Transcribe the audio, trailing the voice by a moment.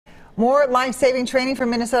More life-saving training for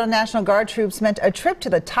Minnesota National Guard troops meant a trip to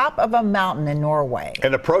the top of a mountain in Norway.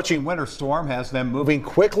 An approaching winter storm has them moving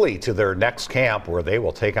quickly to their next camp, where they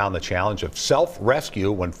will take on the challenge of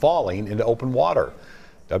self-rescue when falling into open water.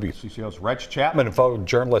 WCCO's Reg Chapman and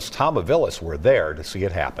photojournalist Tom Avilis were there to see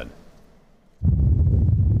it happen.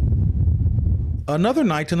 Another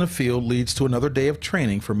night in the field leads to another day of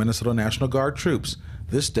training for Minnesota National Guard troops.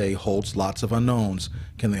 This day holds lots of unknowns.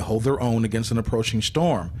 Can they hold their own against an approaching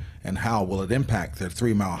storm? And how will it impact their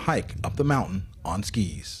 3-mile hike up the mountain on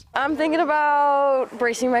skis? I'm thinking about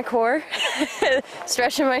bracing my core,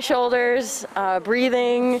 stretching my shoulders,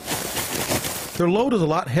 breathing. Their load is a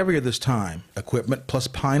lot heavier this time. Equipment plus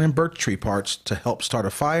pine and birch tree parts to help start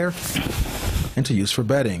a fire and to use for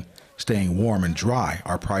bedding. Staying warm and dry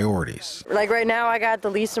are priorities. Like right now, I got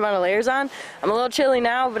the least amount of layers on. I'm a little chilly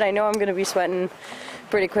now, but I know I'm going to be sweating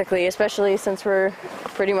pretty quickly, especially since we're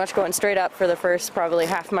pretty much going straight up for the first probably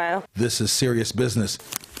half mile. This is serious business.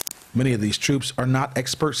 Many of these troops are not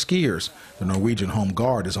expert skiers. The Norwegian Home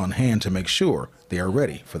Guard is on hand to make sure they are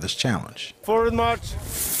ready for this challenge. Forward march.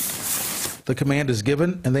 The command is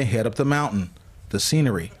given and they head up the mountain. The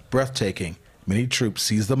scenery, breathtaking. Many troops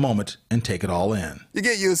seize the moment and take it all in. You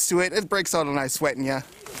get used to it. It breaks out a nice sweat in you.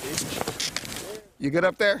 You good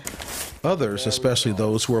up there? Others, especially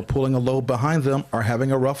those who are pulling a load behind them, are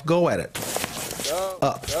having a rough go at it.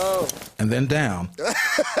 Up and then down,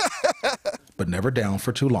 but never down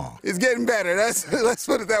for too long. He's getting better. Let's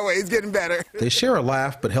put it that way. He's getting better. They share a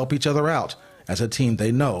laugh but help each other out. As a team,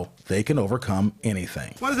 they know they can overcome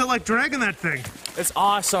anything. What is it like dragging that thing? It's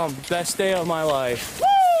awesome. Best day of my life.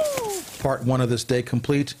 Woo! Part 1 of this day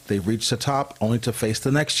complete, they reach the top only to face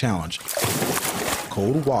the next challenge.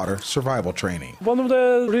 Cold water survival training. One of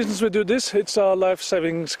the reasons we do this, it's a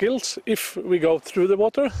life-saving skills if we go through the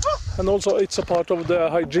water, and also it's a part of the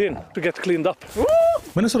hygiene to get cleaned up.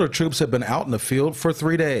 Minnesota troops have been out in the field for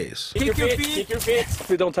 3 days. Kick your feet. Kick your feet. If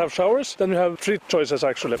we don't have showers, then we have 3 choices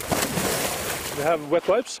actually. We have wet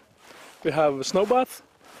wipes, we have snow bath,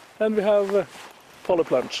 and we have pole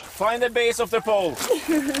plunge. Find the base of the pole.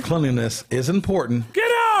 Cleanliness is important. Get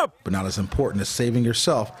up! But not as important as saving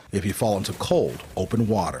yourself if you fall into cold, open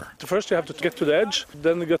water. First you have to get to the edge,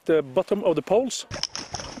 then you get the bottom of the poles,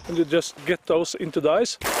 and you just get those into the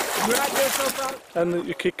ice. And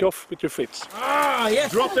you kick off with your feet. Ah,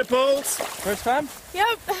 yes. Drop the poles. First time?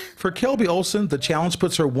 Yep. For Kelby Olsen, the challenge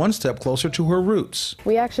puts her one step closer to her roots.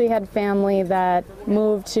 We actually had family that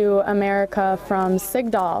moved to America from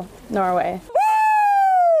Sigdal, Norway.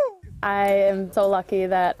 I am so lucky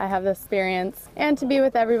that I have this experience and to be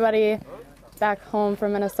with everybody back home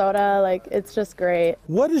from Minnesota. Like, it's just great.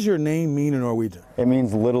 What does your name mean in Norwegian? It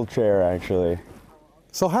means little chair, actually.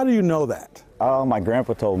 So how do you know that? My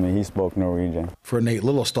grandpa told me. He spoke Norwegian. For Nate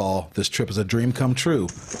Littlestall, this trip is a dream come true,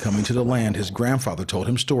 coming to the land his grandfather told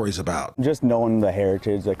him stories about. Just knowing the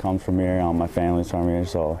heritage that comes from here, my family's from here,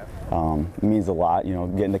 so it means a lot,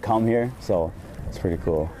 getting to come here, so it's pretty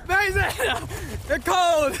cool. Amazing! They're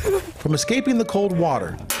cold! From escaping the cold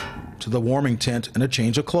water to the warming tent and a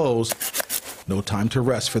change of clothes, no time to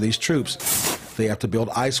rest for these troops. They have to build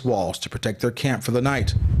ice walls to protect their camp for the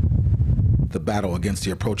night. The battle against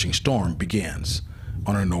the approaching storm begins.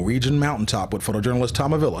 On a Norwegian mountaintop with photojournalist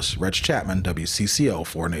Tom Avilis, Reg Chapman, WCCO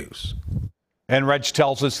 4 News. And Reg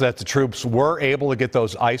tells us that the troops were able to get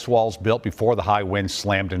those ice walls built before the high winds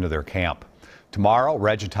slammed into their camp. Tomorrow,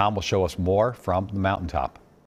 Reg and Tom will show us more from the mountaintop.